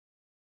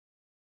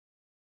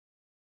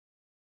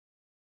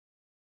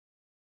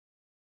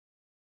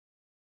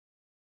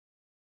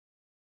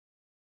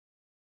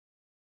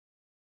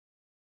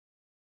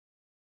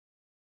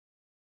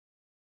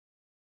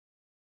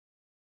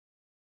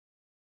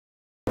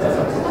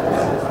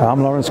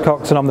I'm Lawrence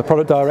Cox and I'm the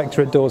product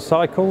director at Dawes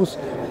Cycles.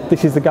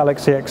 This is the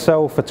Galaxy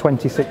XL for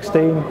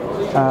 2016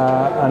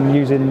 and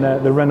using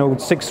the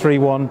Reynolds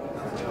 631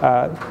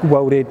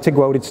 TIG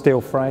welded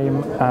steel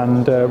frame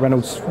and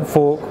Reynolds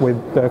fork with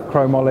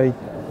chrome ollie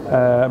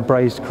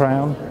brazed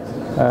crown.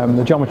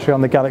 The geometry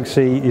on the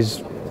Galaxy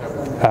is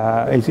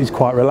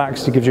quite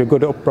relaxed. It gives you a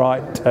good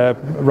upright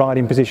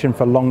riding position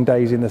for long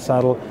days in the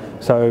saddle,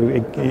 so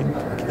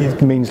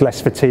it means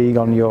less fatigue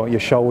on your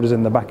shoulders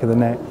and the back of the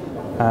neck.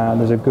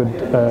 And there's a good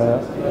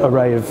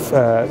array of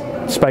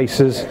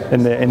spacers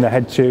in the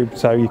head tube,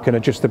 so you can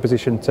adjust the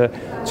position to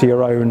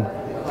your own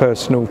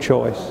personal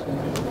choice.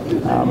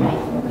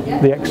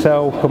 The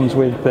XL comes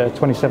with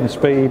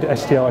 27-speed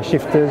STI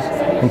shifters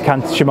and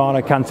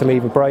Shimano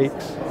cantilever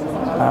brakes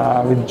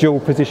with dual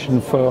position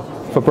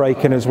for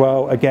braking as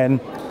well, again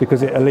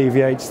because it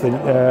alleviates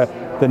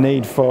the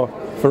need for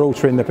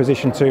altering the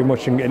position too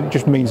much, and it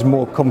just means a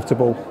more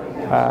comfortable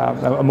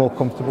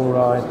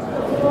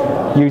ride.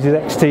 Uses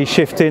XT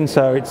shifting,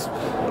 so it's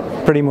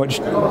pretty much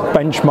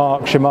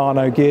benchmark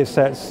Shimano gear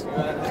sets,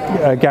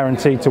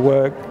 guaranteed to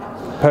work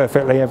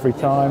perfectly every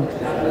time.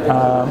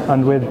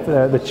 And with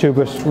the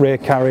tubeless rear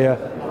carrier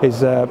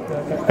is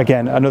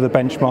again another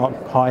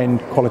benchmark high-end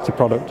quality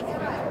product.